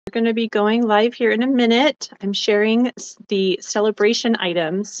We're going to be going live here in a minute. I'm sharing the celebration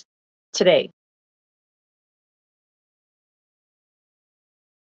items today.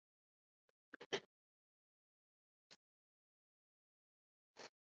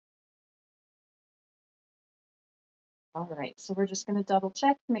 All right, so we're just going to double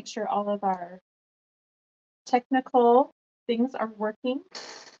check, make sure all of our technical things are working.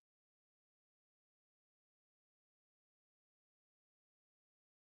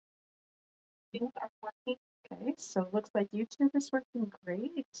 Things are working. Okay, so it looks like YouTube is working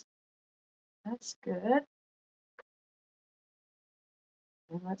great. That's good.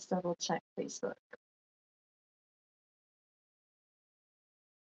 And let's double check Facebook.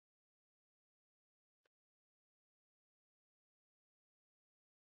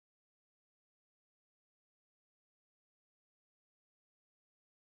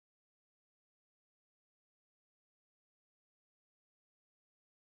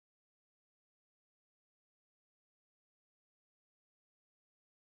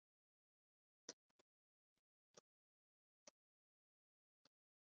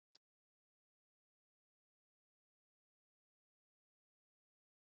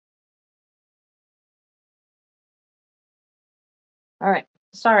 All right,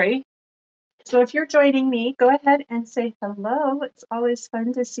 sorry. So if you're joining me, go ahead and say hello. It's always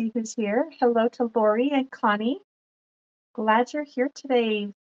fun to see who's here. Hello to Lori and Connie. Glad you're here today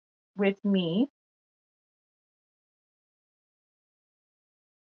with me.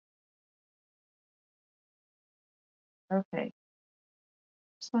 Okay.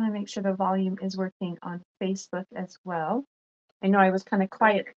 Just want to make sure the volume is working on Facebook as well. I know I was kind of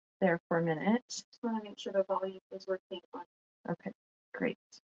quiet there for a minute. Just want to make sure the volume is working on. Okay, great.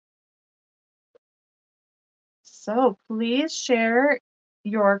 So please share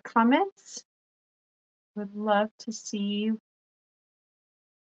your comments. Would love to see,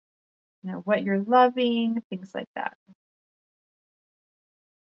 what you're loving, things like that.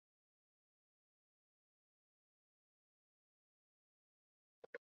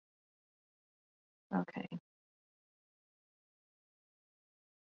 Okay.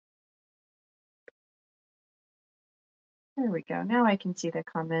 There we go. Now I can see the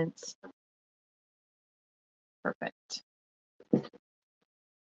comments. Perfect. There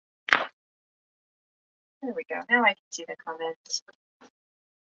we go. Now I can see the comments.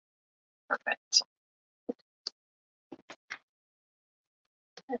 Perfect.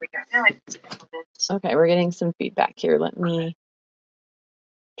 There we go. Now I can see the comments. Okay, we're getting some feedback here. Let me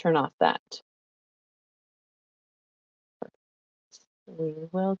turn off that. We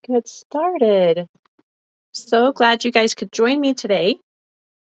will get started. So glad you guys could join me today.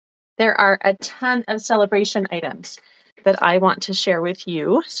 There are a ton of celebration items that I want to share with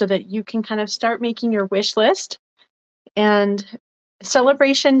you so that you can kind of start making your wish list. And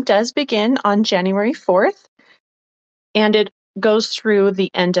celebration does begin on January 4th, and it goes through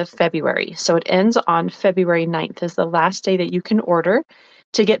the end of February. So it ends on February 9th is the last day that you can order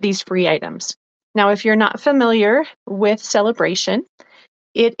to get these free items. Now, if you're not familiar with celebration,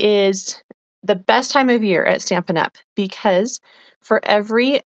 it is the best time of year at Stampin' Up! Because for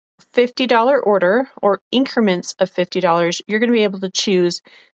every $50 order or increments of $50, you're going to be able to choose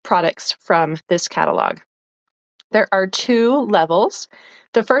products from this catalog. There are two levels.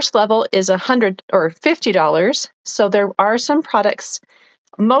 The first level is $100 or $50. So there are some products,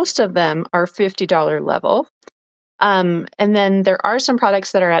 most of them are $50 level. And then there are some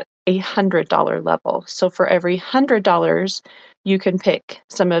products that are at $100 level. So for every $100, you can pick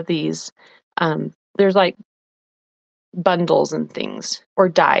some of these. There's like bundles and things or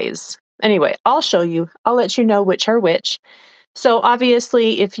dies. Anyway, I'll show you. I'll let you know which are which. So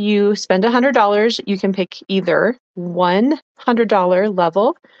obviously, if you spend $100, you can pick either one $100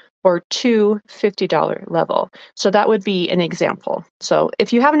 level or two $50 level. So that would be an example. So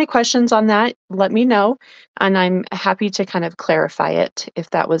if you have any questions on that, let me know, and I'm happy to kind of clarify it if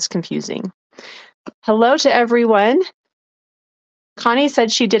that was confusing. Hello to everyone. Connie said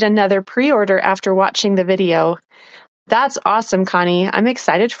she did another pre-order after watching the video. That's awesome, Connie. I'm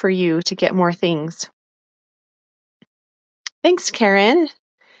excited for you to get more things. Thanks, Karen.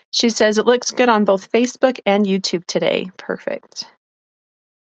 She says it looks good on both Facebook and YouTube today. Perfect.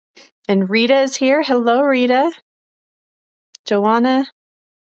 And Rita is here. Hello, Rita. Joanna,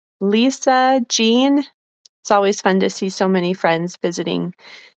 Lisa, Jean. It's always fun to see so many friends visiting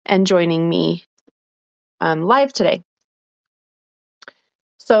and joining me live today.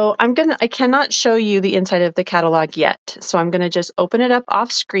 So I cannot show you the inside of the catalog yet. So I'm going to just open it up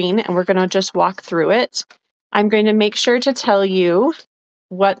off screen and we're going to just walk through it. I'm going to make sure to tell you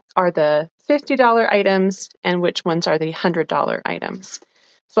what are the $50 items and which ones are the $100 items.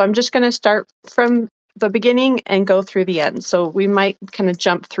 So I'm just going to start from the beginning and go through the end. So we might kind of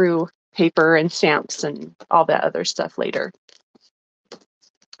jump through paper and stamps and all that other stuff later.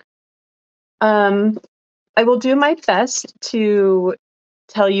 I will do my best to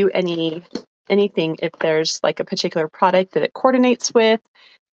tell you anything if there's like a particular product that it coordinates with.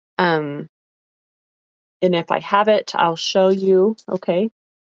 And if I have it, I'll show you. Okay.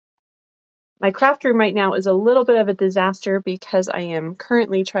 My craft room right now is a little bit of a disaster because I am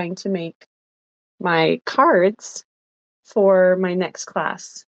currently trying to make my cards for my next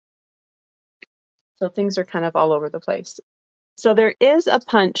class. So things are kind of all over the place. So there is a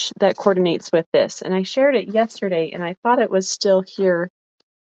punch that coordinates with this, and I shared it yesterday, and I thought it was still here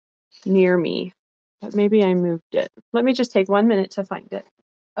near me, but maybe I moved it. Let me just take 1 minute to find it.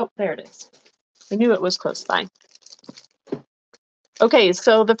 Oh, there it is. I knew it was close by. Okay,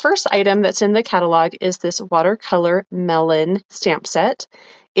 so the first item that's in the catalog is this watercolor melon stamp set.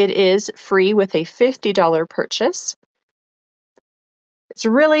 It is free with a $50 purchase. It's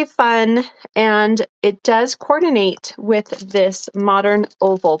really fun, and it does coordinate with this modern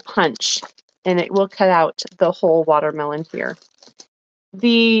oval punch, and it will cut out the whole watermelon here.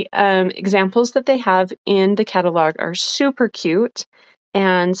 The examples that they have in the catalog are super cute,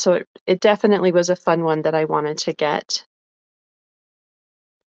 and so it definitely was a fun one that I wanted to get.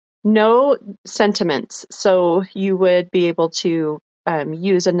 No sentiments, so you would be able to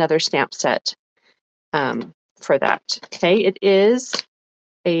use another stamp set for that. Okay, it is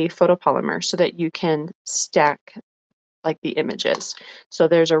a photopolymer so that you can stack like the images. So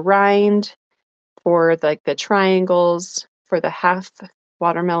there's a rind for like the triangles for the half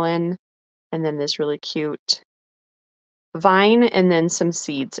watermelon, and then this really cute vine, and then some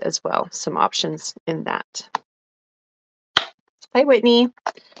seeds as well, some options in that. Hi, Whitney.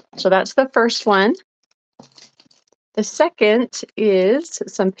 So that's the first one. The second is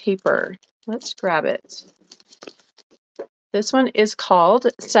some paper. Let's grab it. This one is called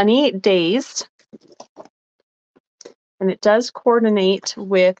Sunny Days, and it does coordinate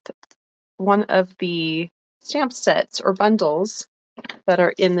with one of the stamp sets or bundles that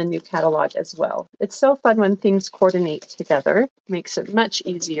are in the new catalog as well. It's so fun when things coordinate together. Makes it much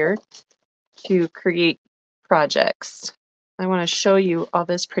easier to create projects. I want to show you all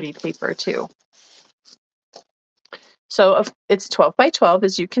this pretty paper too. So it's 12 by 12,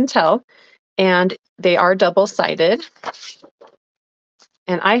 as you can tell, and they are double-sided.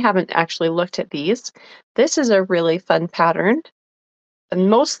 And I haven't actually looked at these. This is a really fun pattern. And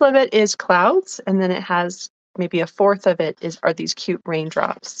most of it is clouds, and then it has maybe a fourth of it are these cute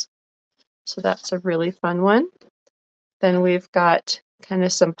raindrops. So that's a really fun one. Then we've got kind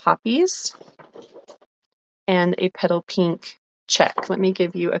of some poppies and a petal pink check. Let me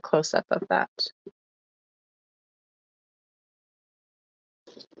give you a close-up of that.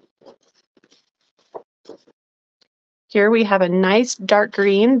 Here we have a nice dark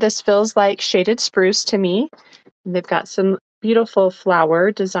green. This feels like shaded spruce to me. And they've got some beautiful flower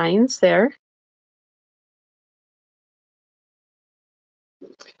designs there.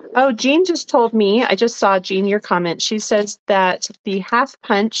 Oh, Jean just told me, I just saw Jean, your comment. She says that the half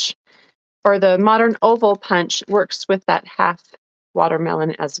punch or the modern oval punch works with that half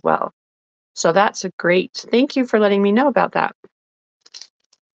watermelon as well. So that's a great, thank you for letting me know about that.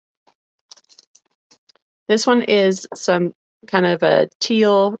 This one is some kind of a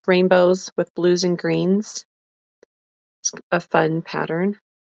teal rainbows with blues and greens. It's a fun pattern.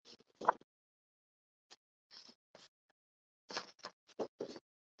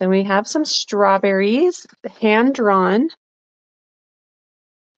 Then we have some strawberries, hand drawn.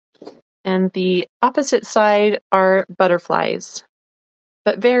 And the opposite side are butterflies,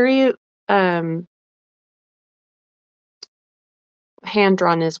 but very hand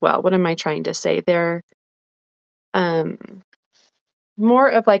drawn as well. What am I trying to say? They're more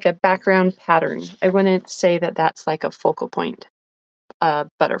of like a background pattern. I wouldn't say that that's like a focal point,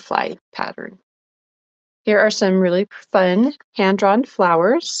 butterfly pattern. Here are some really fun hand-drawn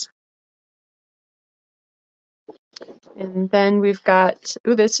flowers. And then we've got,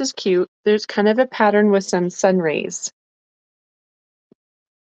 ooh, this is cute. There's kind of a pattern with some sun rays.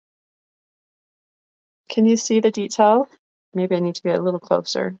 Can you see the detail? Maybe I need to get a little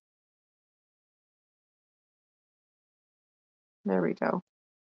closer. There we go.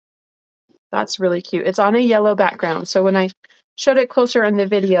 That's really cute. It's on a yellow background. So when I showed it closer in the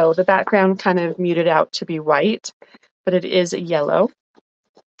video, the background kind of muted out to be white, but it is yellow.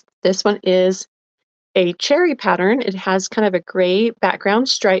 This one is a cherry pattern. It has kind of a gray background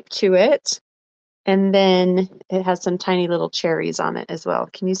stripe to it. And then it has some tiny little cherries on it as well.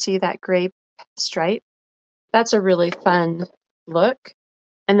 Can you see that gray stripe? That's a really fun look.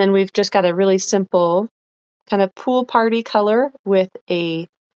 And then we've just got a really simple kind of pool party color with a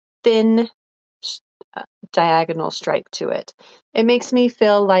thin diagonal stripe to it. It makes me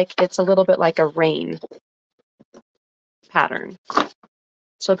feel like it's a little bit like a rain pattern.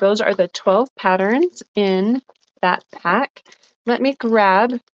 So those are the 12 patterns in that pack. Let me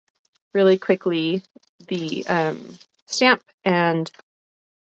grab really quickly the stamp and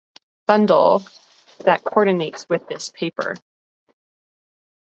bundle that coordinates with this paper.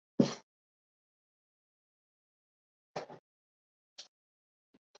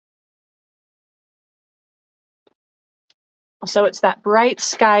 So it's that Bright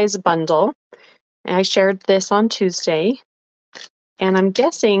Skies bundle. And I shared this on Tuesday. And I'm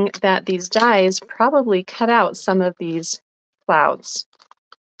guessing that these dies probably cut out some of these clouds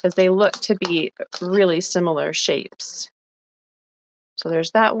because they look to be really similar shapes. So there's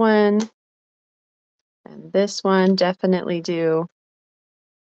that one. And this one definitely do.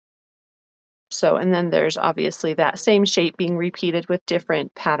 So, and then there's obviously that same shape being repeated with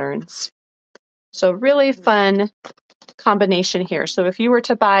different patterns. So really fun combination here. So if you were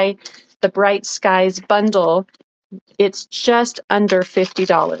to buy the Bright Skies bundle, it's just under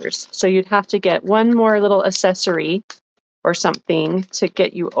 $50. So you'd have to get one more little accessory or something to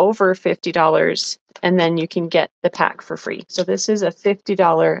get you over $50, and then you can get the pack for free. So this is a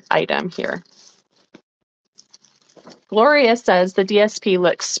 $50 item here. Gloria says the DSP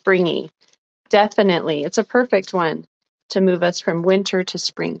looks springy. Definitely. It's a perfect one to move us from winter to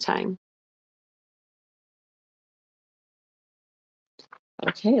springtime.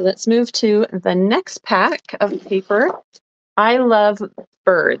 Okay, let's move to the next pack of paper. I love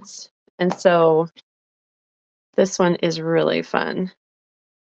birds, and so this one is really fun.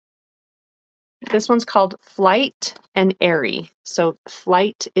 This one's called Flight and Airy. So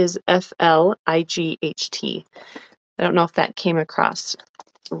Flight is Flight. I don't know if that came across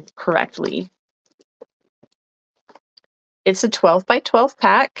correctly. It's a 12 by 12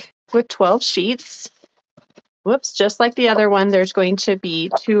 pack with 12 sheets. Whoops, just like the other one, there's going to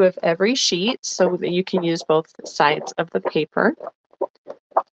be 2 of every sheet so that you can use both sides of the paper.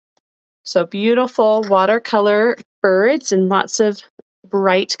 So beautiful watercolor birds in lots of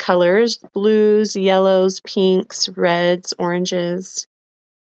bright colors, blues, yellows, pinks, reds, oranges.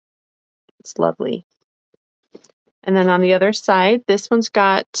 It's lovely. And then on the other side, this one's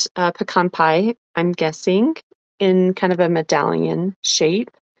got pecan pie, I'm guessing, in kind of a medallion shape.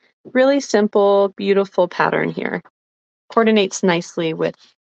 Really simple, beautiful pattern here. Coordinates nicely with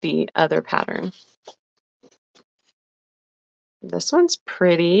the other pattern. This one's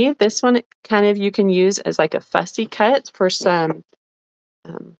pretty. This one kind of you can use as like a fussy cut for some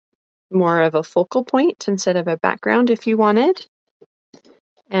more of a focal point instead of a background if you wanted.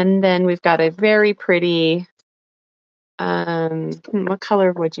 And then we've got a very pretty, what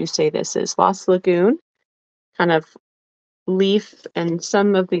color would you say this is? Lost Lagoon, kind of leaf, and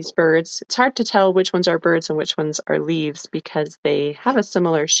some of these birds, it's hard to tell which ones are birds and which ones are leaves because they have a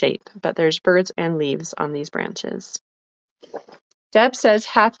similar shape, but there's birds and leaves on these branches. Deb says,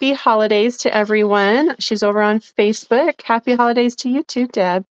 happy holidays to everyone. She's over on Facebook. Happy holidays to you too,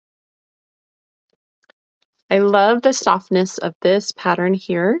 Deb. I love the softness of this pattern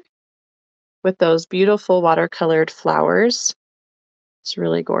here with those beautiful watercolored flowers. It's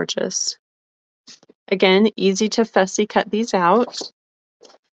really gorgeous. Again, easy to fussy cut these out.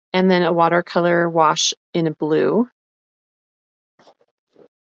 And then a watercolor wash in a blue.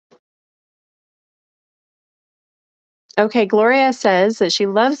 Okay, Gloria says that she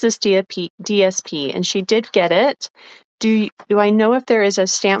loves this DSP and she did get it. Do I know if there is a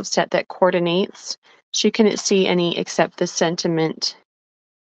stamp set that coordinates? She couldn't see any except the sentiment,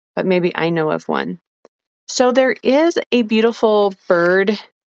 but maybe I know of one. So there is a beautiful bird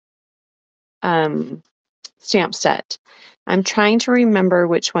stamp set. I'm trying to remember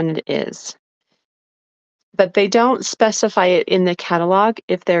which one it is, but they don't specify it in the catalog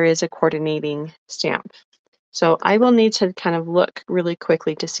if there is a coordinating stamp. So I will need to kind of look really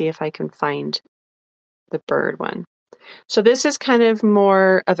quickly to see if I can find the bird one. So this is kind of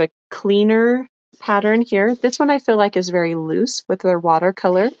more of a cleaner pattern here. This one I feel like is very loose with their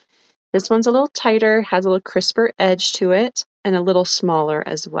watercolor. This one's a little tighter, has a little crisper edge to it, and a little smaller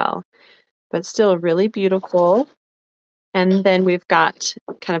as well, but still really beautiful. And then we've got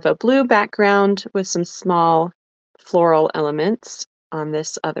kind of a blue background with some small floral elements on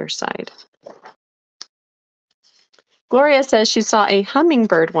this other side. Gloria says she saw a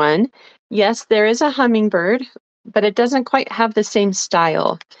hummingbird one. Yes, there is a hummingbird, but it doesn't quite have the same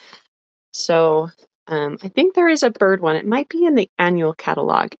style. So I think there is a bird one. It might be in the annual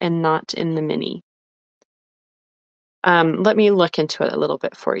catalog and not in the mini. Let me look into it a little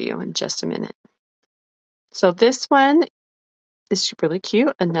bit for you in just a minute. So this one is really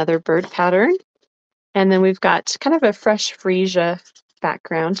cute, another bird pattern. And then we've got kind of a fresh freesia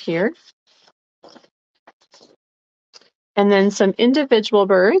background here. And then some individual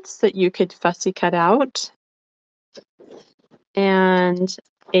birds that you could fussy cut out. And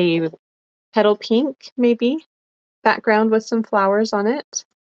a petal pink, maybe, background with some flowers on it.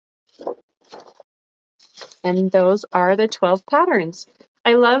 And those are the 12 patterns.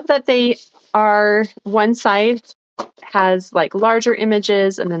 I love that they are, one side has like larger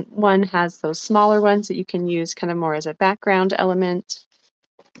images and then one has those smaller ones that you can use kind of more as a background element.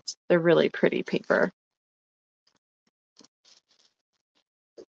 They're really pretty paper.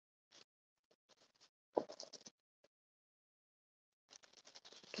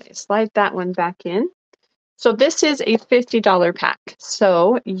 Okay, slide that one back in. So this is a $50 pack.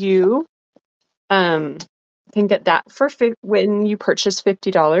 So you can get that for when you purchase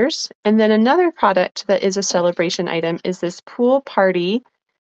 $50. And then another product that is a celebration item is this pool party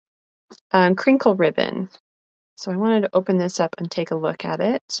crinkle ribbon. So I wanted to open this up and take a look at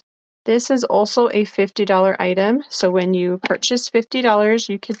it. This is also a $50 item. So when you purchase $50,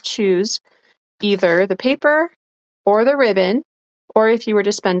 you could choose either the paper or the ribbon, or if you were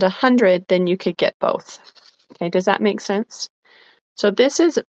to spend $100, then you could get both. Okay, does that make sense? So this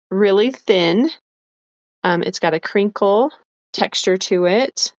is really thin. It's got a crinkle texture to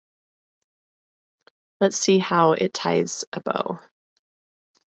it. Let's see how it ties a bow.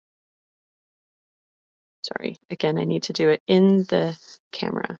 Sorry, again, I need to do it in the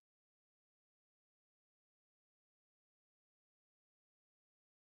camera.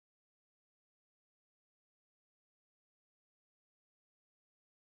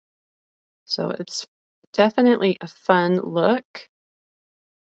 So it's definitely a fun look.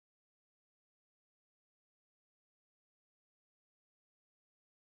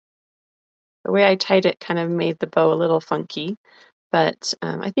 The way I tied it kind of made the bow a little funky, but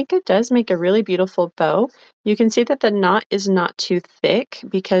I think it does make a really beautiful bow. You can see that the knot is not too thick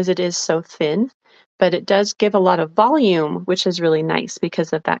because it is so thin, but it does give a lot of volume, which is really nice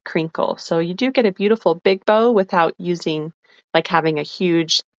because of that crinkle. So you do get a beautiful big bow without using, like having a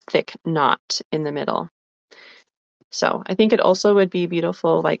huge thick knot in the middle. So I think it also would be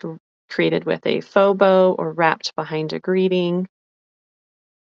beautiful, like created with a faux bow or wrapped behind a greeting,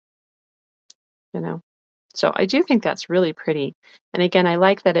 you know. So I do think that's really pretty. And again, I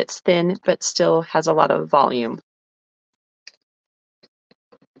like that it's thin, but still has a lot of volume.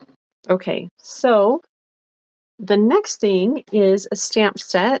 Okay, so the next thing is a stamp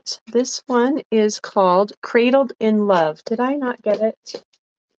set. This one is called Cradled in Love. Did I not get it?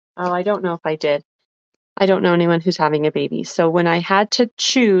 Oh, I don't know if I did. I don't know anyone who's having a baby. So when I had to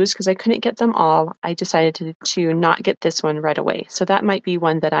choose, because I couldn't get them all, I decided to not get this one right away. So that might be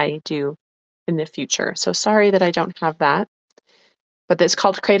one that I do in the future. So sorry that I don't have that. But it's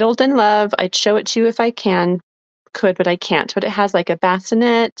called Cradled in Love. I'd show it to you if I could, but I can't. But it has like a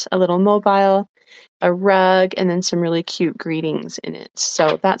bassinet, a little mobile, a rug, and then some really cute greetings in it.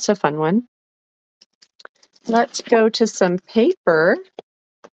 So that's a fun one. Let's go to some paper.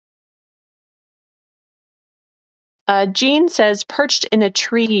 Jean says, perched in a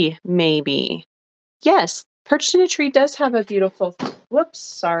tree, maybe. Yes, perched in a tree does have a beautiful, whoops,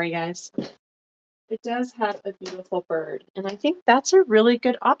 sorry guys. It does have a beautiful bird, and I think that's a really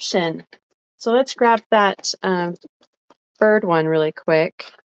good option. So let's grab that bird one really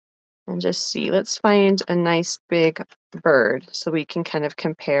quick and just see. Let's find a nice big bird so we can kind of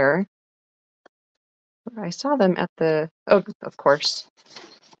compare. I saw them at the, oh, of course,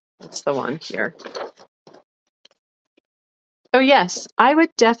 that's the one here. Oh yes, I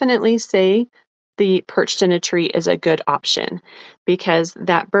would definitely say the perched in a tree is a good option because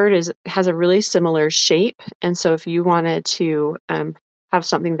that bird has a really similar shape. And so if you wanted to have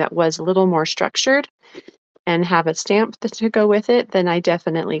something that was a little more structured and have a stamp to go with it, then I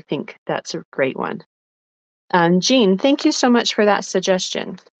definitely think that's a great one. Jean, thank you so much for that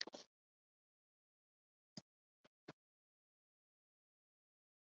suggestion.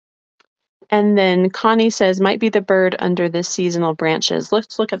 And then Connie says, might be the bird under the seasonal branches.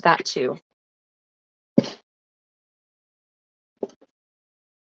 Let's look at that too.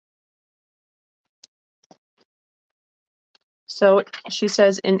 So she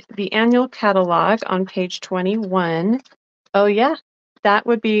says in the annual catalog on page 21, oh yeah, that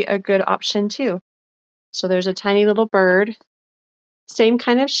would be a good option too. So there's a tiny little bird, same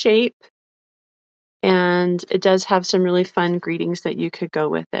kind of shape, and it does have some really fun greetings that you could go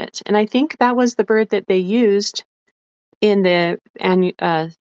with it. And I think that was the bird that they used in the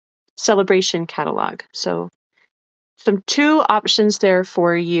celebration catalog. So two options there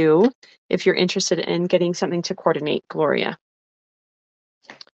for you if you're interested in getting something to coordinate, Gloria.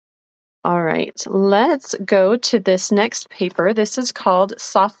 All right, let's go to this next paper. This is called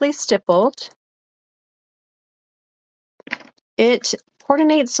Softly Stippled. It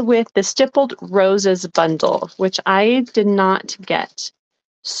coordinates with the Stippled Roses bundle, which I did not get.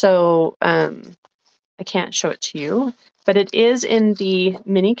 So I can't show it to you, but it is in the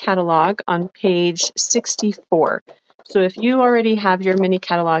mini catalog on page 64. So if you already have your mini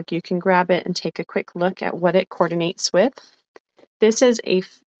catalog, you can grab it and take a quick look at what it coordinates with. This is a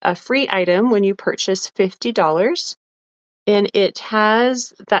free item when you purchase $50, and it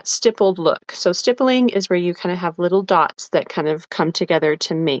has that stippled look. So stippling is where you kind of have little dots that kind of come together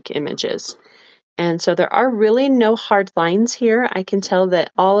to make images. And so there are really no hard lines here. I can tell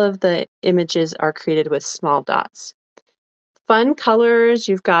that all of the images are created with small dots. Fun colors,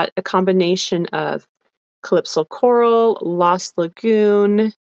 you've got a combination of Calypso Coral, Lost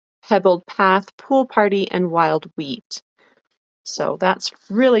Lagoon, Pebbled Path, Pool Party, and Wild Wheat. So that's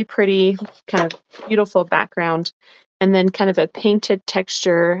really pretty, kind of beautiful background. And then kind of a painted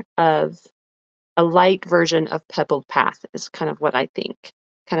texture of a light version of Pebbled Path is kind of what I think.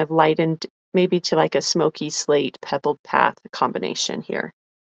 Kind of lightened maybe to like a smoky slate Pebbled Path combination here.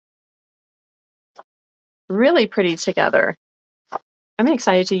 Really pretty together. I'm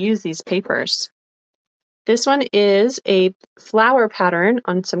excited to use these papers. This one is a flower pattern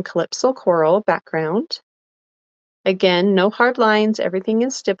on some Calypso Coral background. Again, no hard lines, everything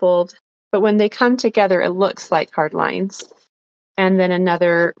is stippled, but when they come together, it looks like hard lines. And then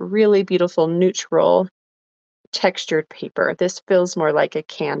another really beautiful neutral textured paper. This feels more like a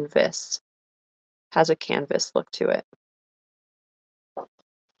canvas, has a canvas look to it.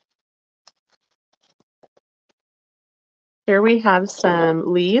 Here we have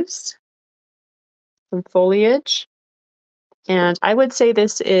some leaves, some foliage, and I would say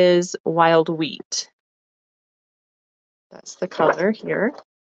this is wild wheat. That's the color here,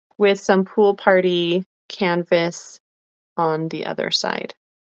 with some pool party canvas on the other side.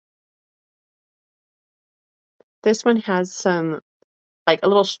 This one has some, like a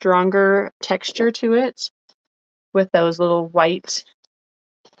little stronger texture to it with those little white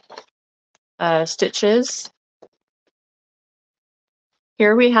stitches.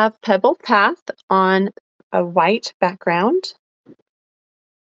 Here we have Pebbled Path on a white background.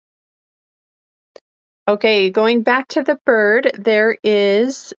 Okay, going back to the bird, there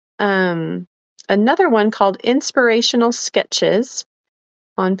is another one called Inspirational Sketches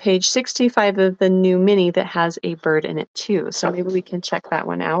on page 65 of the new mini that has a bird in it too. So maybe we can check that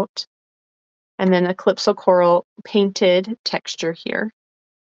one out. And then a Calypso Coral painted texture here.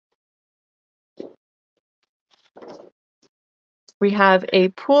 We have a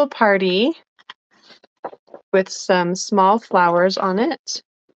pool party with some small flowers on it.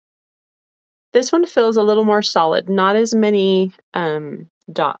 This one feels a little more solid, not as many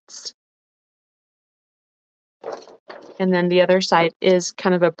dots. And then the other side is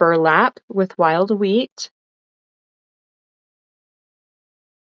kind of a burlap with wild wheat.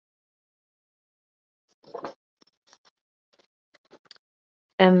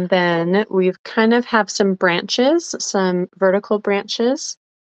 And then we've kind of have some branches, some vertical branches.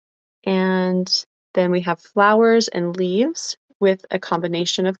 And then we have flowers and leaves with a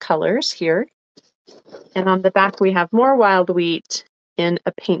combination of colors here. And on the back, we have more wild wheat in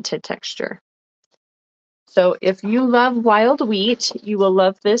a painted texture. So if you love wild wheat, you will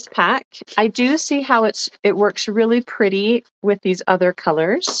love this pack. I do see how it works really pretty with these other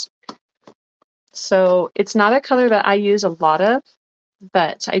colors. So it's not a color that I use a lot of,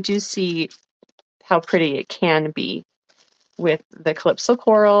 but I do see how pretty it can be with the Calypso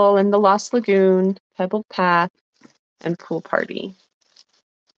Coral and the Lost Lagoon, Pebbled Path, and Pool Party.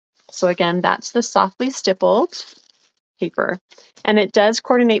 So again, that's the Softly Stippled paper, and it does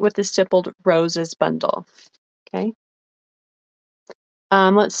coordinate with the Stippled Roses bundle. Okay.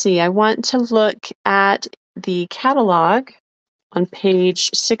 Let's see, I want to look at the catalog on page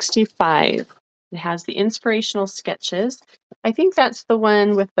 65. It has the inspirational sketches. I think that's the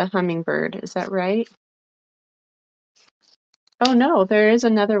one with the hummingbird. Is that right? Oh no, there is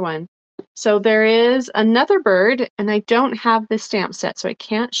another one. So there is another bird, and I don't have the stamp set, so I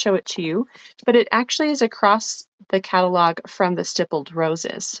can't show it to you, but it actually is across the catalog from the Stippled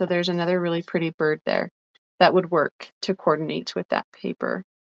Roses. So there's another really pretty bird there that would work to coordinate with that paper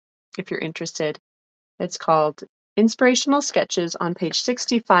if you're interested. It's called Inspirational Sketches on page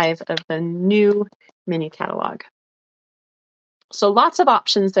 65 of the new mini catalog. So lots of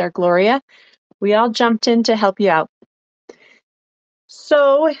options there, Gloria. We all jumped in to help you out.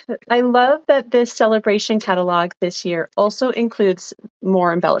 So I love that this celebration catalog this year also includes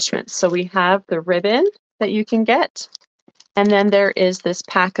more embellishments. So we have the ribbon that you can get, and then there is this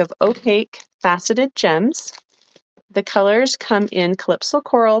pack of opaque faceted gems. The colors come in Calypso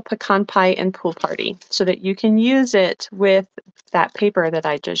Coral, Pecan Pie, and Pool Party, so that you can use it with that paper that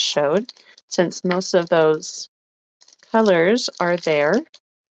I just showed, since most of those colors are there.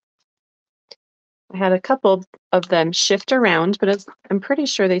 I had a couple of them shift around, but I'm pretty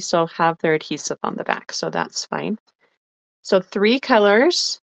sure they still have their adhesive on the back, so that's fine. So 3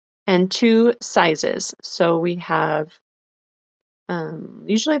 colors and 2 sizes. So we have,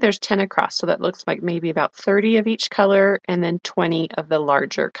 usually there's 10 across, so that looks like maybe about 30 of each color, and then 20 of the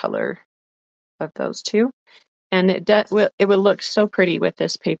larger color of those 2. And it will look so pretty with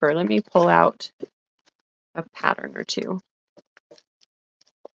this paper. Let me pull out a pattern or 2.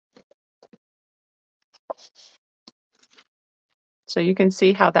 So you can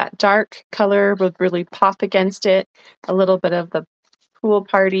see how that dark color would really pop against it. A little bit of the Pool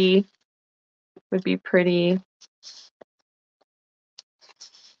Party would be pretty.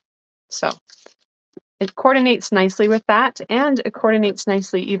 So it coordinates nicely with that, and it coordinates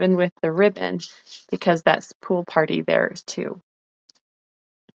nicely even with the ribbon, because that's Pool Party there too.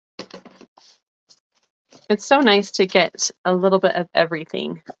 It's so nice to get a little bit of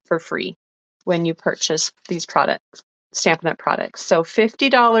everything for free when you purchase these products, Stampin' Up! Products. So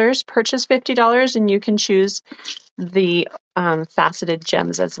 $50, purchase $50, and you can choose the faceted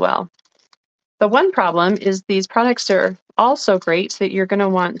gems as well. The one problem is these products are all so great that you're going to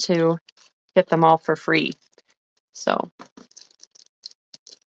want to get them all for free. So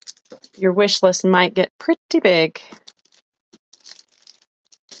your wish list might get pretty big.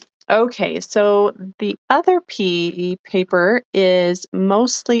 Okay, so the other PE paper is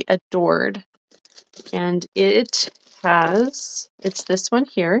Mostly Adored, and it's this one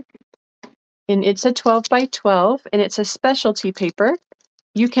here, and it's a 12 by 12, and it's a specialty paper.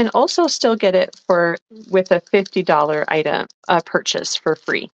 You can also still get it with a $50 item purchase for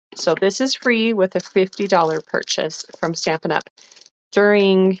free. So this is free with a $50 purchase from Stampin' Up!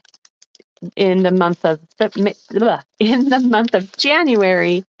 In the month of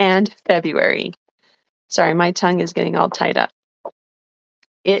January and February. Sorry, my tongue is getting all tied up.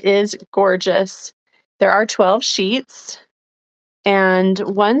 It is gorgeous. There are 12 sheets, and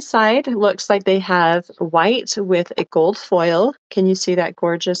one side looks like they have white with a gold foil. Can you see that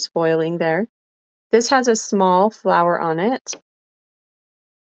gorgeous foiling there? This has a small flower on it.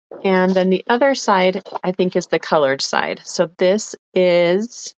 And then the other side, I think, is the colored side. So this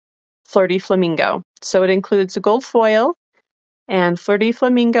is Flirty Flamingo. So it includes a gold foil and Flirty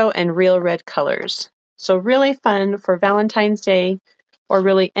Flamingo and real red colors. So really fun for Valentine's Day or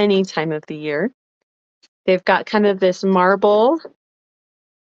really any time of the year. They've got kind of this marble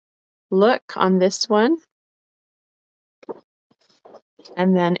look on this one,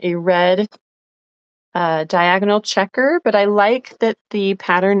 and then a red diagonal checker, but I like that the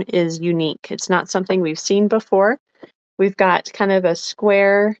pattern is unique. It's not something we've seen before. We've got kind of a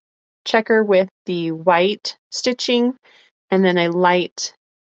square checker with the white stitching, and then a light,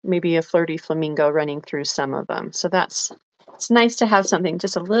 maybe a Flirty Flamingo running through some of them. So it's nice to have something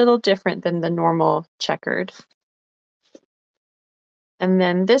just a little different than the normal checkered. And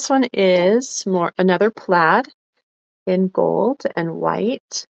then this one is another plaid in gold and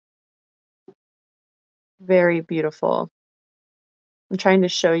white. Very beautiful. I'm trying to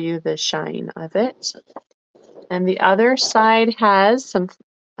show you the shine of it. And the other side has some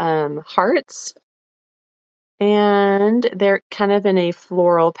hearts, and they're kind of in a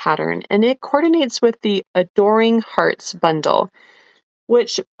floral pattern, and it coordinates with the Adoring Hearts bundle,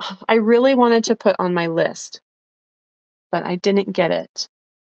 which I really wanted to put on my list, but I didn't get it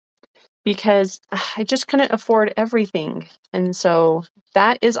because I just couldn't afford everything. And so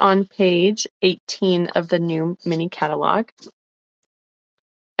that is on page 18 of the new mini catalog.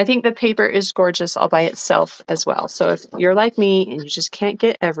 I think the paper is gorgeous all by itself as well. So if you're like me and you just can't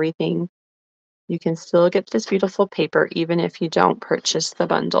get everything, you can still get this beautiful paper even if you don't purchase the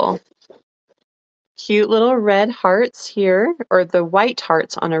bundle. Cute little red hearts here, or the white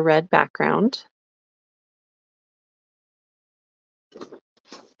hearts on a red background.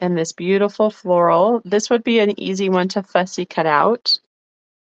 And this beautiful floral. This would be an easy one to fussy cut out.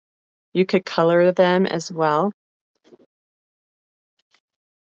 You could color them as well.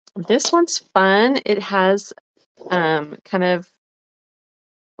 This one's fun. It has kind of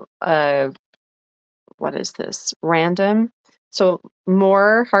what is this? Random. So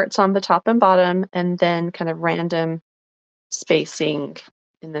more hearts on the top and bottom, and then kind of random spacing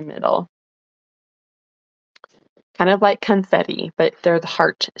in the middle. kind of like confetti, but they're the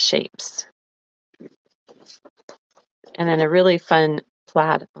heart shapes. And then a really fun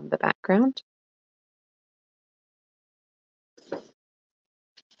plaid on the background.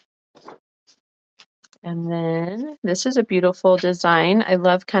 And then this is a beautiful design. I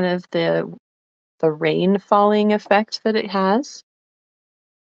love kind of the rain falling effect that it has.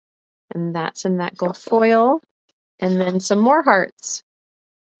 And that's in that gold foil. And then some more hearts.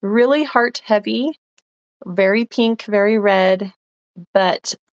 Really heart heavy, very pink, very red,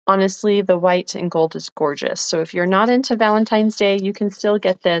 but honestly, the white and gold is gorgeous. So if you're not into Valentine's Day, you can still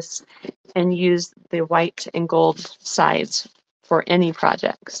get this and use the white and gold sides for any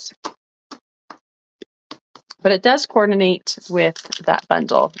projects. But it does coordinate with that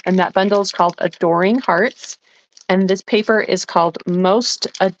bundle, and that bundle is called Adoring Hearts, and this paper is called Most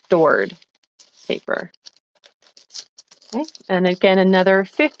Adored paper. Okay. And again, another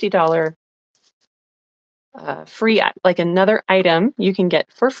 $50 free, like another item you can get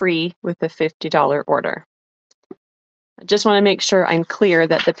for free with a $50 order. I just want to make sure I'm clear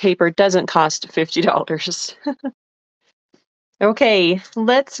that the paper doesn't cost $50. Okay,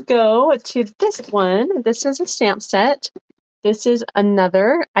 let's go to this one. This is a stamp set. This is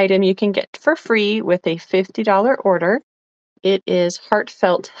another item you can get for free with a $50 order. It is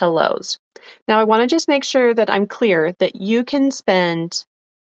Heartfelt Hellos. Now, I want to just make sure that I'm clear that you can spend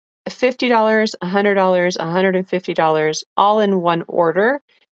 $50, $100, $150 all in one order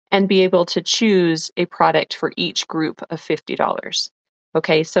and be able to choose a product for each group of $50.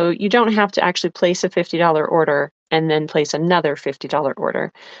 Okay, so you don't have to actually place a $50 order and then place another $50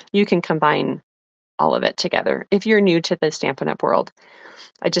 order. You can combine all of it together if you're new to the Stampin' Up! World.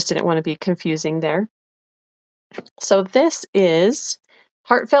 I just didn't want to be confusing there. So this is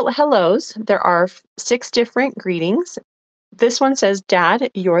Heartfelt Hellos. There are 6 different greetings. This one says,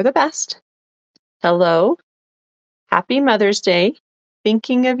 Dad, you're the best. Hello. Happy Mother's Day.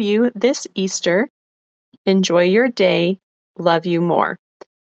 Thinking of you this Easter. Enjoy your day. Love you more.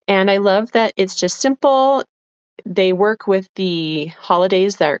 And I love that it's just simple. They work with the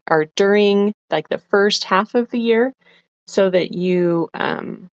holidays that are during like the first half of the year so that you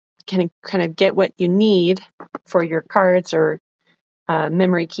can kind of get what you need for your cards or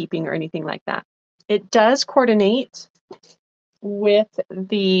memory keeping or anything like that. It does coordinate with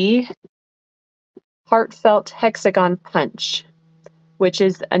the Heartfelt Hexagon Punch, which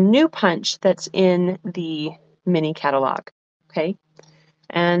is a new punch that's in the mini catalog. Okay.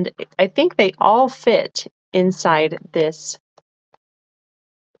 And I think they all fit inside this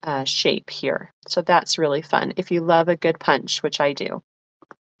shape here. So that's really fun if you love a good punch, which I do.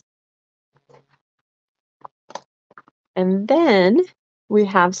 And then we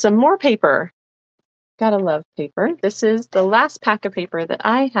have some more paper. Gotta love paper. This is the last pack of paper that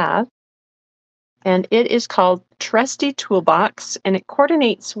I have. And it is called Trusty Toolbox, and it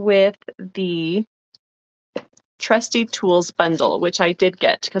coordinates with the Trusty Tools bundle, which I did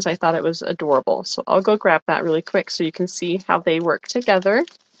get because I thought it was adorable. So I'll go grab that really quick so you can see how they work together.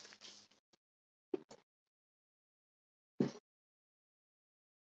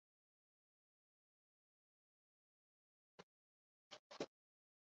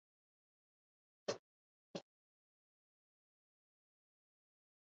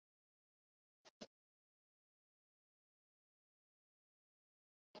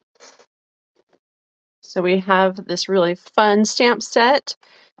 So we have this really fun stamp set,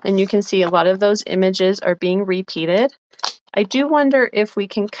 and you can see a lot of those images are being repeated. I do wonder if we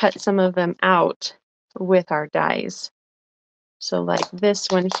can cut some of them out with our dies. So like this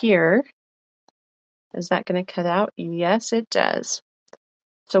one here, is that going to cut out? Yes, it does.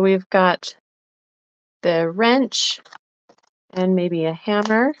 So we've got the wrench and maybe a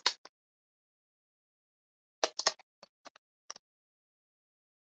hammer.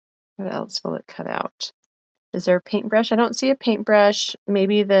 What else will it cut out? Is there a paintbrush? I don't see a paintbrush.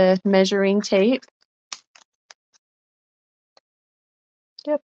 Maybe the measuring tape.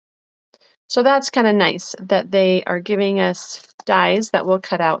 Yep. So that's kind of nice that they are giving us dies that will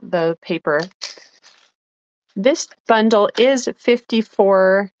cut out the paper. This bundle is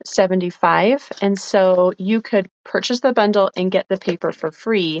 $54.75, and so you could purchase the bundle and get the paper for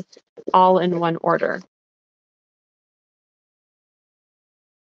free all in one order.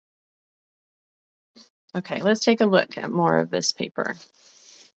 Okay, let's take a look at more of this paper.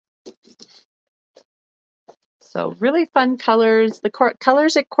 So really fun colors. The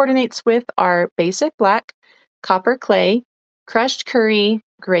colors it coordinates with are basic black, copper clay, crushed curry,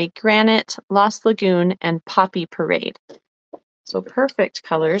 gray granite, Lost Lagoon, and poppy parade. So perfect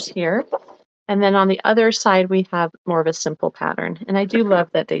colors here. And then on the other side, we have more of a simple pattern. And I do love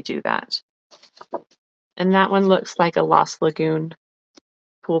that they do that. And that one looks like a Lost Lagoon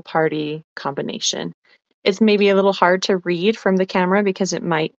pool party combination. It's maybe a little hard to read from the camera because it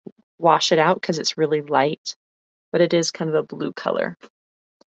might wash it out because it's really light, but it is kind of a blue color.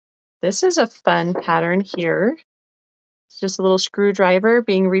 This is a fun pattern here. It's just a little screwdriver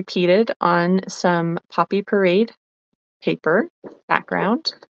being repeated on some Poppy Parade paper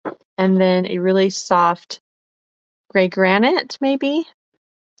background. And then a really soft gray granite, maybe,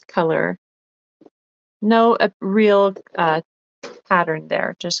 color. No real pattern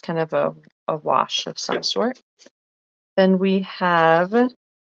there, just kind of a wash of some sort. Then we have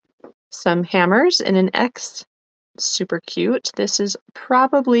some hammers in an X. Super cute. This is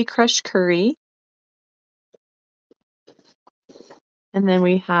probably crushed curry. And then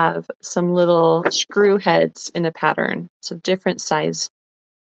we have some little screw heads in a pattern. So different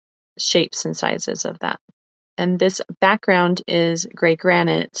shapes and sizes of that. And this background is gray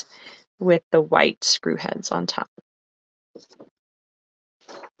granite with the white screw heads on top.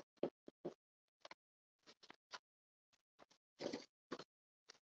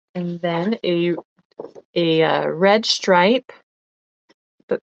 And then a red stripe,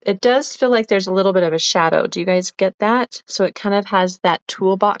 but it does feel like there's a little bit of a shadow. Do you guys get that? So it kind of has that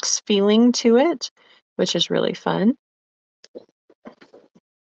toolbox feeling to it, which is really fun.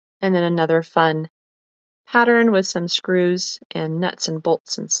 And then another fun pattern with some screws and nuts and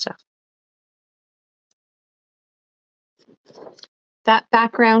bolts and stuff. That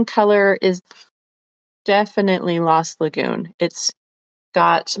background color is definitely Lost Lagoon. It's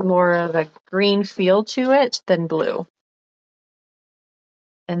got more of a green feel to it than blue.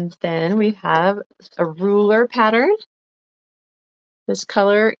 And then we have a ruler pattern. This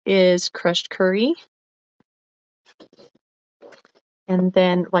color is crushed curry. And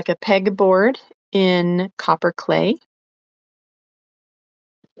then like a pegboard in copper clay.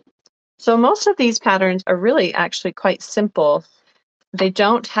 So most of these patterns are really actually quite simple. They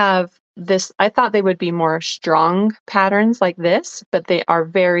don't have this, I thought they would be more strong patterns like this, but they are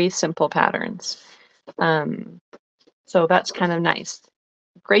very simple patterns. So that's kind of nice.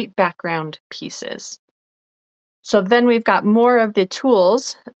 Great background pieces. So then we've got more of the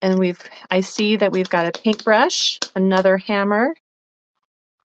tools, and I see that we've got a paintbrush, another hammer.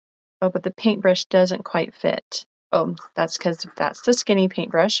 Oh, but the paintbrush doesn't quite fit. Oh, that's because that's the skinny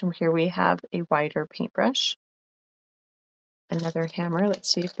paintbrush, and here we have a wider paintbrush. Another hammer.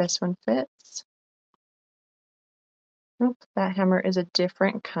 Let's see if this one fits. Nope, that hammer is a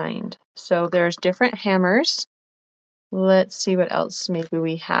different kind. So there's different hammers. Let's see what else maybe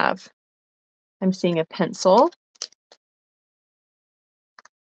we have. I'm seeing a pencil.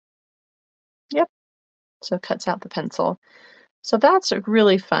 Yep, so it cuts out the pencil. So that's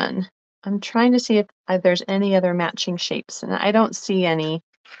really fun. I'm trying to see if there's any other matching shapes, and I don't see any.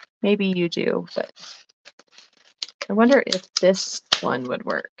 Maybe you do, but I wonder if this one would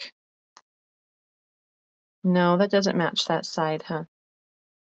work. No, that doesn't match that side, huh?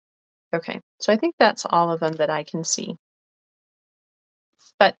 Okay, so I think that's all of them that I can see.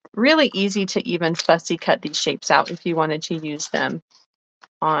 But really easy to even fussy cut these shapes out if you wanted to use them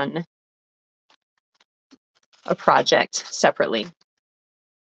on a project separately.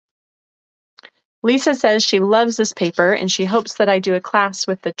 Lisa says she loves this paper and she hopes that I do a class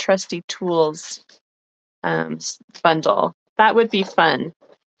with the Trusty Tools bundle. That would be fun.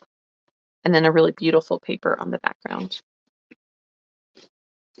 And then a really beautiful paper on the background.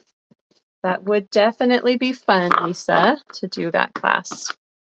 That would definitely be fun, Lisa, to do that class.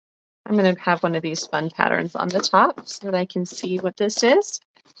 I'm going to have one of these fun patterns on the top so that I can see what this is.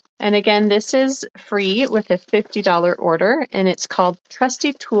 And again, this is free with a $50 order, and it's called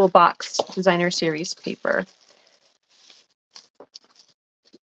Trusty Toolbox Designer Series paper.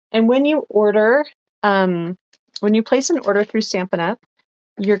 And when you order, when you place an order through Stampin' Up,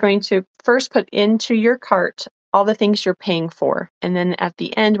 you're going to first put into your cart all the things you're paying for. And then at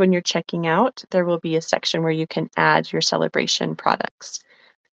the end, when you're checking out, there will be a section where you can add your celebration products.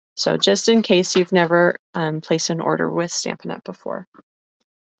 So just in case you've never placed an order with Stampin' Up before.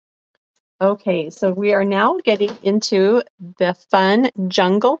 Okay, so we are now getting into the fun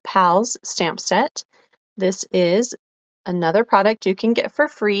Jungle Pals stamp set. This is another product you can get for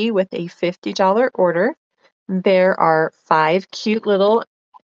free with a $50 order. There are 5 cute little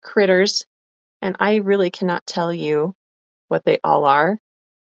critters, and I really cannot tell you what they all are.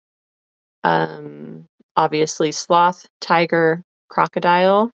 Obviously sloth, tiger,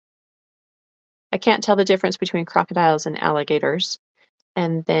 crocodile. I can't tell the difference between crocodiles and alligators.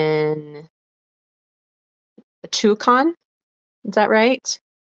 And then a toucan, is that right?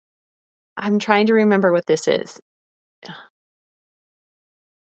 I'm trying to remember what this is.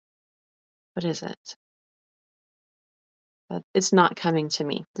 What is it? but it's not coming to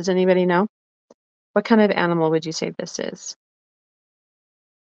me. Does anybody know? What kind of animal would you say this is?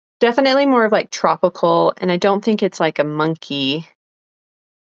 Definitely more of like tropical, and I don't think it's like a monkey.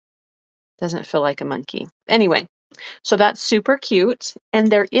 Doesn't feel like a monkey. Anyway, so that's super cute. And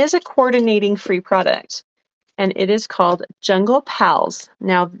there is a coordinating free product, and it is called Jungle Pals.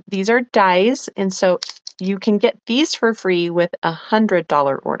 Now, these are dies, and so you can get these for free with a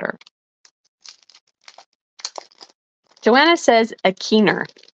 $100 order. Joanna says a keener.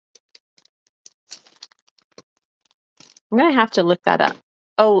 I'm going to have to look that up.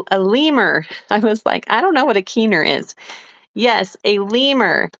 Oh, a lemur. I was like, I don't know what a keener is. Yes, a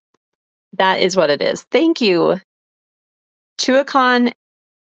lemur. That is what it is. Thank you. Toucan,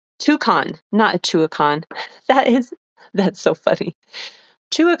 not a Tuacon. That's so funny.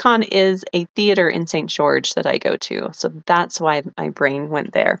 Tuacon is a theater in St. George that I go to. So that's why my brain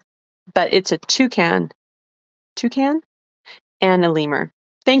went there. But it's a toucan and a lemur.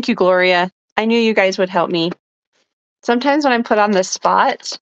 Thank you, Gloria. I knew you guys would help me. Sometimes when I'm put on the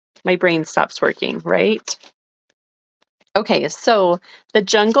spot, my brain stops working, right? Okay, so the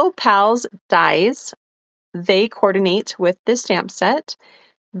Jungle Pals dies, they coordinate with the stamp set,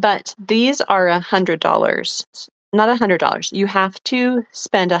 but these are $100. Not $100. You have to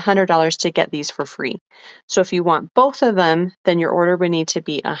spend $100 to get these for free. So if you want both of them, then your order would need to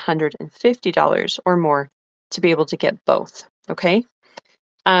be $150 or more to be able to get both, okay?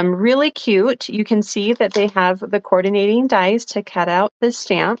 Really cute. You can see that they have the coordinating dies to cut out the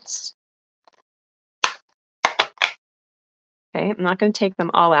stamps. Okay, I'm not going to take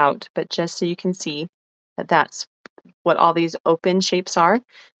them all out, but just so you can see that that's what all these open shapes are.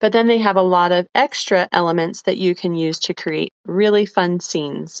 But then they have a lot of extra elements that you can use to create really fun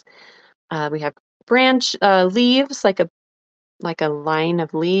scenes. We have branch leaves, like a line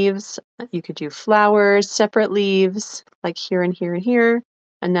of leaves. You could do flowers, separate leaves, like here and here and here.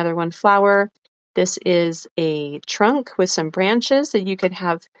 Another one flower. This is a trunk with some branches that you could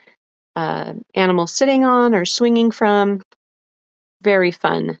have animals sitting on or swinging from. Very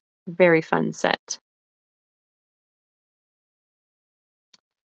fun set.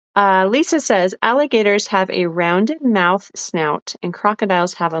 Lisa says, alligators have a rounded mouth snout and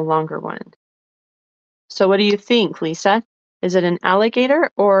crocodiles have a longer one. So what do you think, Lisa? Is it an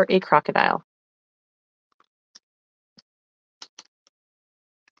alligator or a crocodile?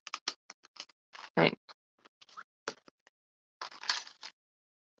 Okay.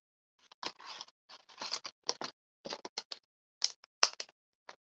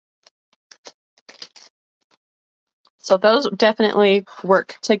 So those definitely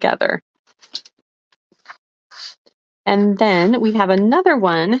work together. And then we have another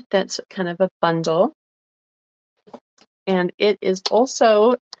one that's kind of a bundle. And it is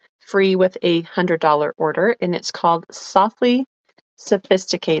also free with a $100 order, and it's called Softly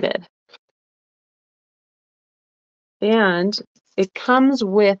Sophisticated. And it comes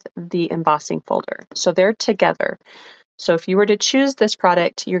with the embossing folder. So they're together. So if you were to choose this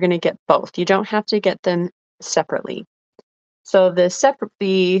product, you're going to get both. You don't have to get them separately. So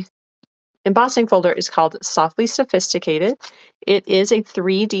the embossing folder is called Softly Sophisticated. It is a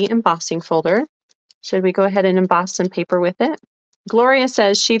 3D embossing folder. Should we go ahead and emboss some paper with it? Gloria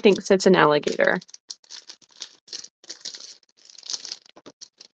says she thinks it's an alligator.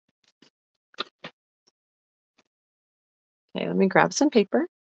 Okay, let me grab some paper.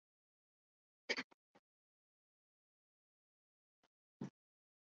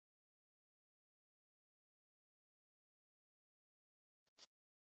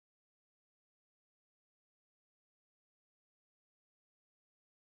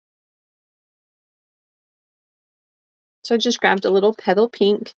 So I just grabbed a little petal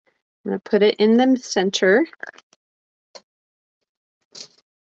pink. I'm going to put it in the center.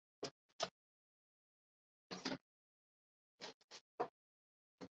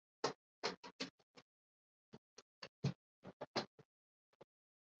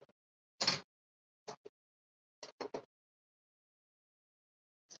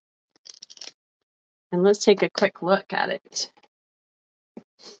 And let's take a quick look at it.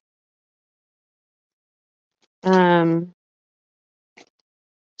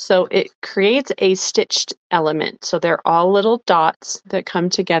 So it creates a stitched element. So they're all little dots that come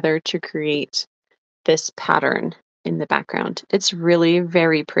together to create this pattern in the background. It's really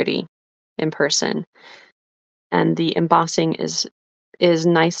very pretty in person. And the embossing is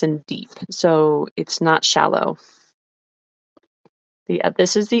nice and deep, so it's not shallow.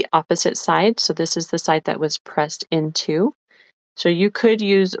 This is the opposite side, so this is the side that was pressed into. So you could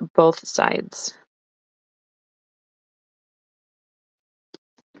use both sides.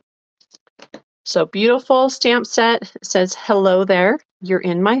 So beautiful stamp set. It says, hello there. You're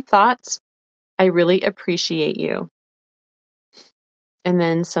in my thoughts. I really appreciate you. And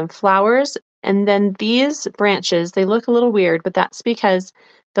then some flowers. And then these branches, they look a little weird, but that's because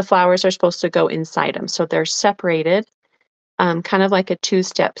the flowers are supposed to go inside them. So they're separated, kind of like a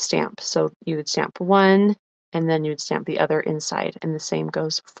two-step stamp. So you would stamp one, and then you'd stamp the other inside. And the same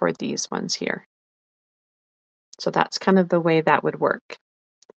goes for these ones here. So that's kind of the way that would work.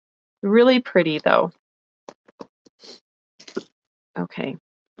 Really pretty though. Okay.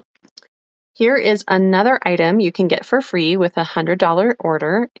 Here is another item you can get for free with a $100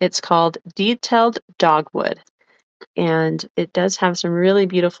 order. It's called Detailed Dogwood. And it does have some really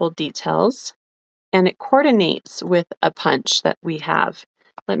beautiful details. And it coordinates with a punch that we have.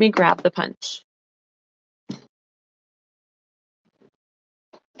 Let me grab the punch.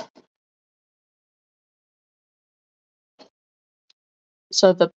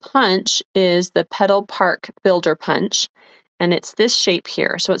 So the punch is the Petal Park Builder Punch, and it's this shape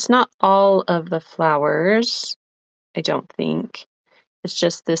here. So it's not all of the flowers, I don't think. It's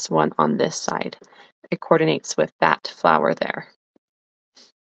just this one on this side. It coordinates with that flower there.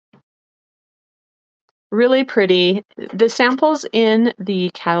 Really pretty. The samples in the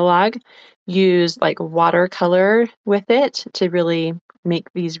catalog use like watercolor with it to really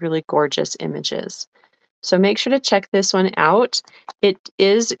make these really gorgeous images. So make sure to check this one out. It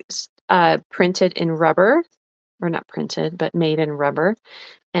is printed in rubber, or not printed, but made in rubber.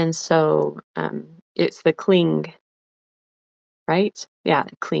 And so it's the cling, right? Yeah,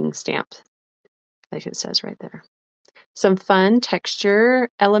 cling stamp, like it says right there. Some fun texture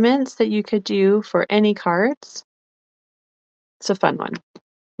elements that you could do for any cards. It's a fun one.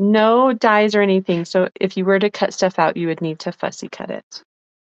 No dies or anything, so if you were to cut stuff out, you would need to fussy cut it.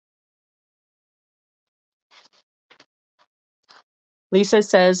 Lisa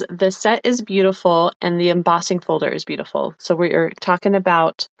says, the set is beautiful and the embossing folder is beautiful. So we're talking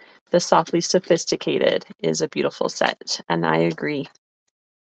about the Softly Sophisticated is a beautiful set, and I agree.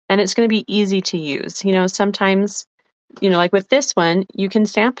 And it's going to be easy to use. You know, sometimes, you know, like with this one, you can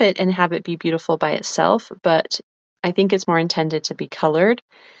stamp it and have it be beautiful by itself, but I think it's more intended to be colored.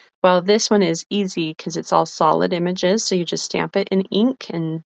 While this one is easy because it's all solid images, so you just stamp it in ink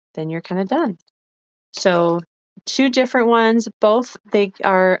and then you're kind of done. So two different ones, both they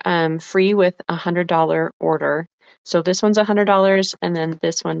are free with a $100 order. So this one's $100 and then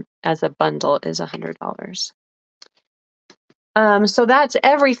this one as a bundle is $100. So that's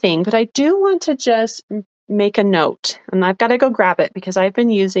everything, but I do want to just make a note, and I've got to go grab it because I've been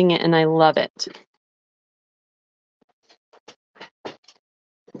using it and I love it.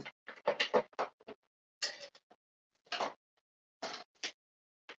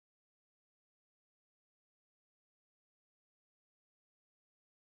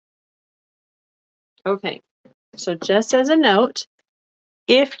 Okay, so just as a note,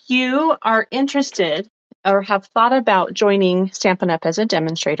 if you are interested or have thought about joining Stampin' Up! As a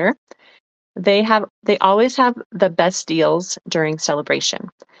demonstrator, they always have the best deals during celebration.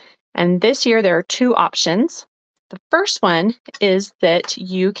 And this year there are two options. The first one is that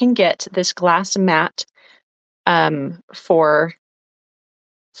you can get this glass mat for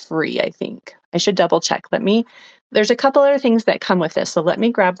free, I think. I should double check. There's a couple other things that come with this, so let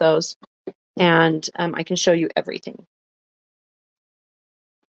me grab those and I can show you everything.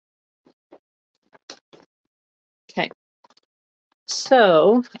 Okay.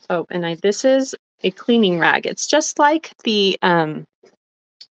 So, this is a cleaning rag. It's just like the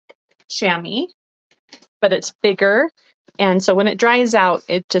chamois, but it's bigger. And so when it dries out,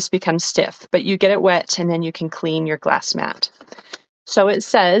 it just becomes stiff, but you get it wet and then you can clean your glass mat. So it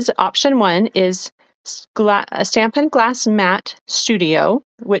says option one is a Stampin' Glass Mat Studio,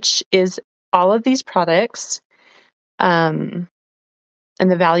 which is all of these products. And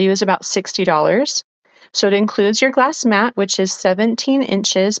the value is about $60. So it includes your glass mat, which is 17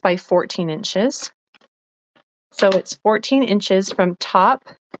 inches by 14 inches. So it's 14 inches from top,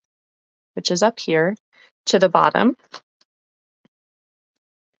 which is up here, to the bottom.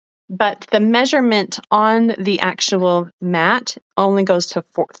 But the measurement on the actual mat only goes to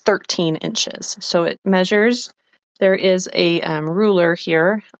 13 inches. So it measures, there is a ruler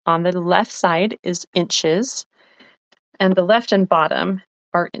here. On the left side is inches, and the left and bottom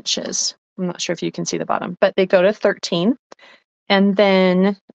are inches. I'm not sure if you can see the bottom, but they go to 13. And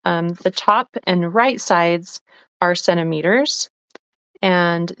then the top and right sides are centimeters,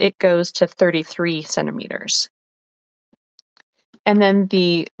 and it goes to 33 centimeters. And then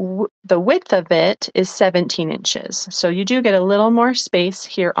the width of it is 17 inches. So you do get a little more space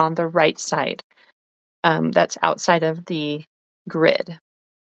here on the right side. That's outside of the grid.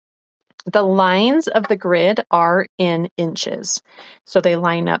 The lines of the grid are in inches. So they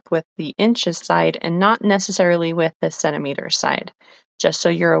line up with the inches side and not necessarily with the centimeter side, just so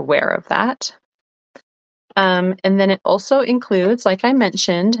you're aware of that. And then it also includes, like I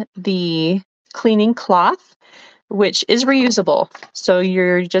mentioned, the cleaning cloth, which is reusable. So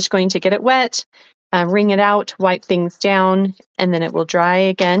you're just going to get it wet, wring it out, wipe things down, and then it will dry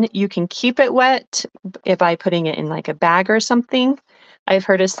again. You can keep it wet by putting it in like a bag or something. I've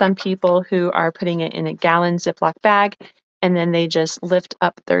heard of some people who are putting it in a gallon Ziploc bag, and then they just lift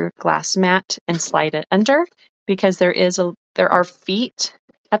up their glass mat and slide it under, because there are feet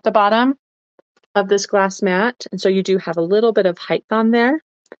at the bottom of this glass mat, and so you do have a little bit of height on there.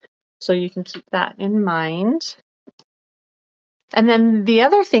 So you can keep that in mind. And then the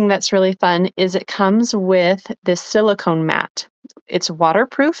other thing that's really fun is it comes with this silicone mat. It's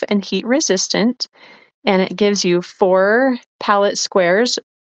waterproof and heat resistant, and it gives you 4 palette squares.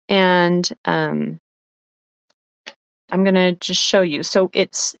 And I'm going to just show you. So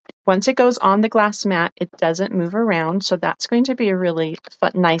once it goes on the glass mat, it doesn't move around. So that's going to be a really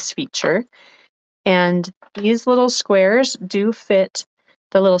nice feature. And these little squares do fit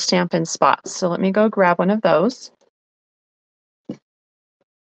the little Stampin' spots. So let me go grab one of those.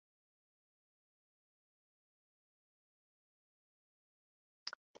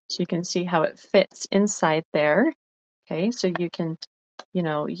 So you can see how it fits inside there. Okay, so you can,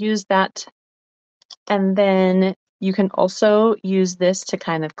 use that. And then you can also use this to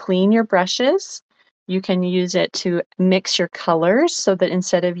kind of clean your brushes. You can use it to mix your colors so that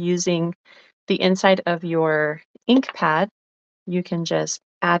instead of using the inside of your ink pad, you can just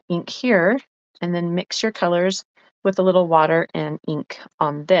add ink here and then mix your colors with a little water and ink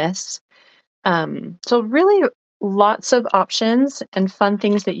on this. So really lots of options and fun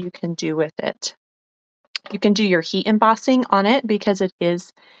things that you can do with it. You can do your heat embossing on it because it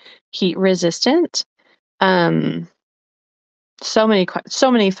is heat resistant. So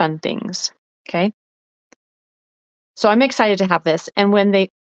many fun things. Okay. So I'm excited to have this. And when they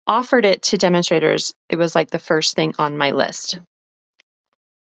offered it to demonstrators, it was like the first thing on my list.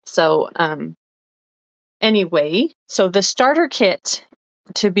 So anyway, so the starter kit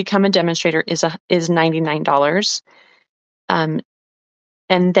to become a demonstrator is $99.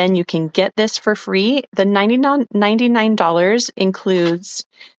 And then you can get this for free. The $99 includes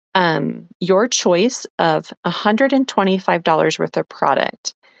your choice of $125 worth of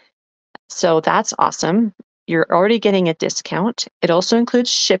product. So that's awesome. You're already getting a discount. It also includes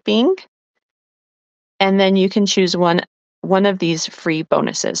shipping. And then you can choose one of these free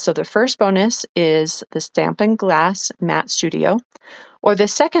bonuses. So the first bonus is the Stampin' Glass Matte Studio. Or the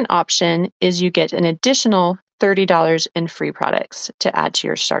second option is you get an additional $30 in free products to add to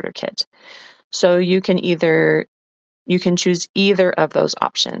your starter kit. So you can choose either of those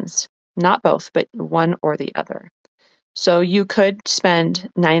options, not both, but one or the other. So you could spend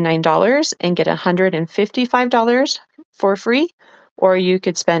 $99 and get $155 for free, or you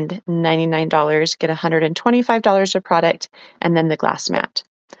could spend $99, get $125 of product, and then the glass mat.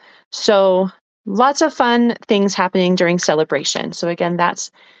 So lots of fun things happening during celebration. So again, that's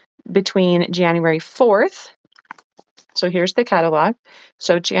between January 4th. So here's the catalog.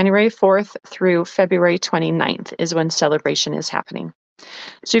 So January 4th through February 29th is when celebration is happening.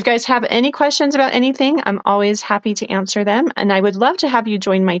 So if you guys have any questions about anything, I'm always happy to answer them. And I would love to have you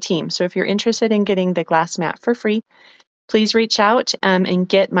join my team. So if you're interested in getting the glass mat for free, please reach out and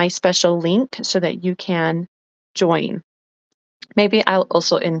get my special link so that you can join. Maybe I'll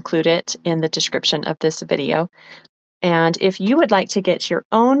also include it in the description of this video. And if you would like to get your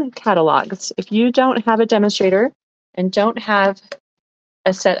own catalogs, if you don't have a demonstrator and don't have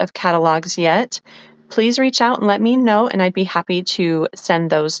a set of catalogs yet, please reach out and let me know, and I'd be happy to send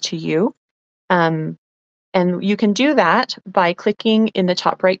those to you. And you can do that by clicking in the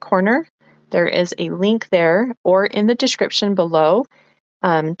top right corner. There is a link there, or in the description below,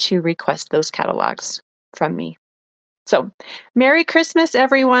 to request those catalogs from me. So Merry Christmas,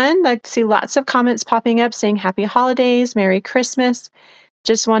 everyone. I see lots of comments popping up saying Happy Holidays, Merry Christmas.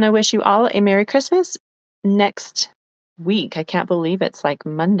 Just want to wish you all a Merry Christmas next week. I can't believe it's like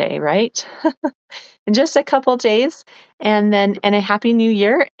Monday, right? In just a couple days, and a Happy New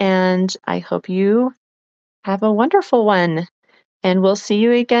Year. And I hope you have a wonderful one, and we'll see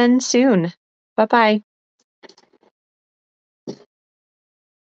you again soon. Bye-bye.